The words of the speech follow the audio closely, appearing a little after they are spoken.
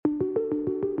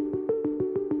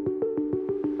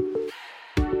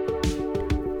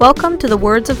Welcome to the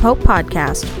Words of Hope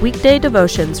podcast, weekday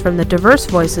devotions from the diverse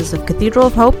voices of Cathedral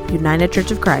of Hope, United Church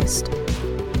of Christ.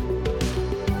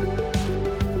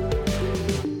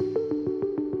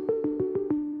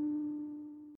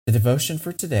 The devotion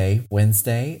for today,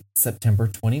 Wednesday, September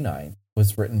 29th,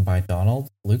 was written by Donald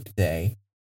Luke Day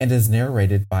and is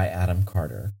narrated by Adam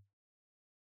Carter.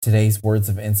 Today's words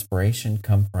of inspiration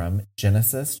come from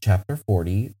Genesis chapter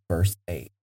 40, verse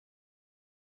 8.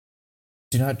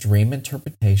 Do not dream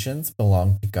interpretations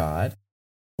belong to God.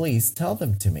 Please tell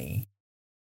them to me.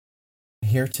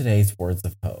 Hear today's words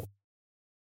of hope.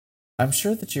 I'm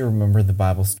sure that you remember the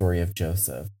Bible story of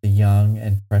Joseph, the young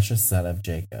and precious son of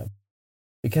Jacob.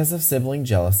 Because of sibling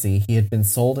jealousy, he had been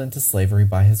sold into slavery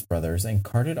by his brothers and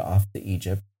carted off to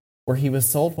Egypt, where he was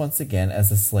sold once again as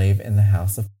a slave in the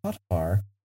house of Potiphar,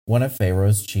 one of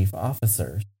Pharaoh's chief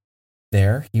officers.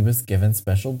 There, he was given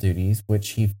special duties, which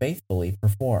he faithfully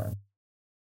performed.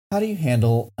 How do you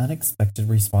handle unexpected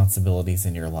responsibilities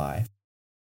in your life?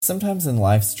 Sometimes in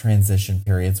life's transition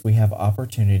periods, we have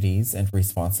opportunities and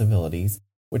responsibilities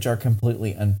which are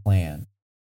completely unplanned.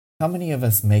 How many of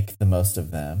us make the most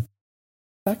of them?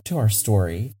 Back to our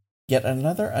story, yet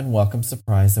another unwelcome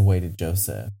surprise awaited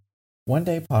Joseph. One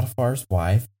day, Potiphar's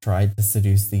wife tried to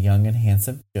seduce the young and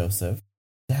handsome Joseph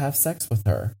to have sex with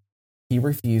her. He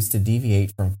refused to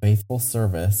deviate from faithful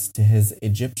service to his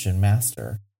Egyptian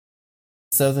master.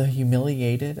 So the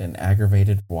humiliated and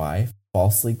aggravated wife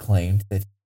falsely claimed that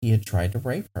he had tried to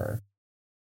rape her.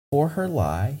 For her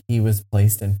lie, he was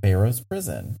placed in Pharaoh's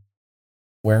prison,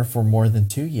 where for more than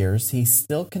 2 years he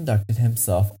still conducted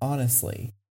himself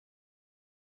honestly.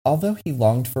 Although he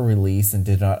longed for release and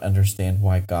did not understand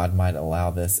why God might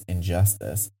allow this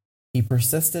injustice, he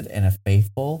persisted in a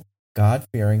faithful,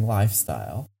 God-fearing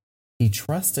lifestyle. He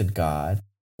trusted God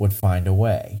would find a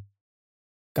way.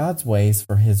 God's ways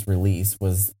for his release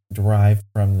was derived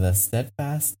from the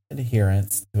steadfast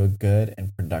adherence to a good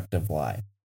and productive life,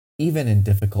 even in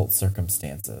difficult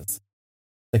circumstances.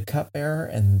 The cupbearer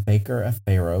and baker of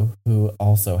Pharaoh, who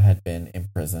also had been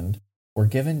imprisoned, were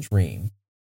given dreams.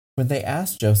 When they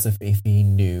asked Joseph if he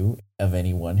knew of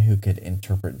anyone who could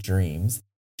interpret dreams,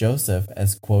 Joseph,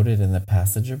 as quoted in the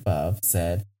passage above,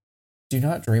 said, "Do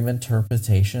not dream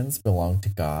interpretations belong to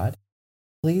God?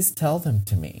 Please tell them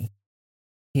to me."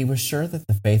 He was sure that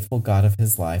the faithful God of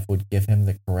his life would give him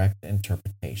the correct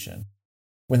interpretation.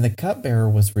 When the cupbearer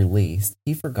was released,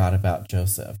 he forgot about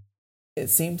Joseph. It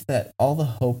seemed that all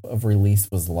the hope of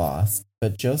release was lost,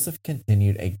 but Joseph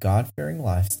continued a God-fearing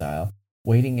lifestyle,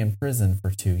 waiting in prison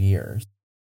for 2 years.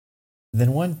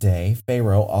 Then one day,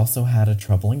 Pharaoh also had a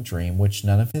troubling dream which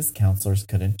none of his counselors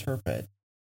could interpret.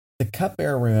 The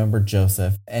cupbearer remembered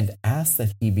Joseph and asked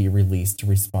that he be released to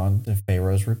respond to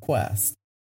Pharaoh's request.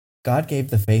 God gave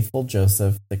the faithful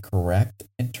Joseph the correct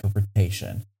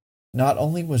interpretation. Not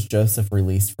only was Joseph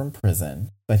released from prison,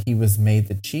 but he was made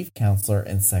the chief counselor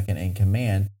and second in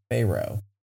command to Pharaoh.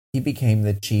 He became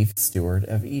the chief steward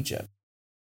of Egypt.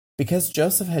 Because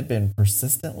Joseph had been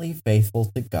persistently faithful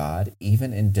to God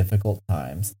even in difficult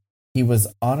times, he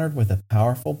was honored with a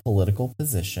powerful political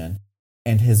position,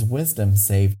 and his wisdom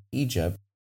saved Egypt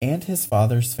and his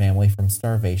father's family from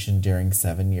starvation during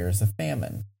 7 years of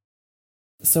famine.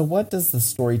 So what does the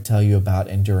story tell you about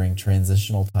enduring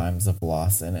transitional times of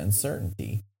loss and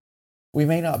uncertainty? We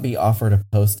may not be offered a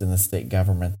post in the state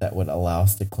government that would allow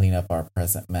us to clean up our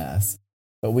present mess,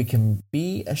 but we can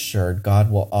be assured God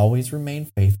will always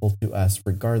remain faithful to us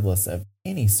regardless of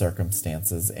any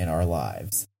circumstances in our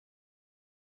lives.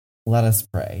 Let us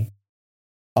pray.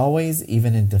 Always,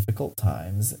 even in difficult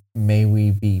times, may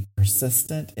we be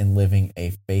persistent in living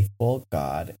a faithful,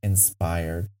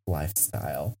 God-inspired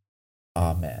lifestyle.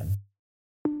 Amen.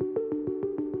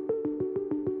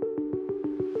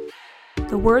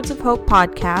 The Words of Hope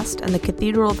podcast and the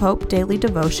Cathedral of Hope daily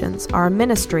devotions are a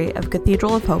ministry of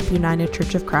Cathedral of Hope United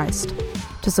Church of Christ.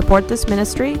 To support this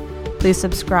ministry, please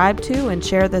subscribe to and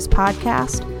share this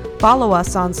podcast, follow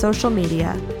us on social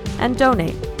media, and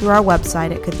donate through our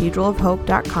website at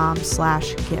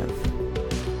cathedralofhope.com/give.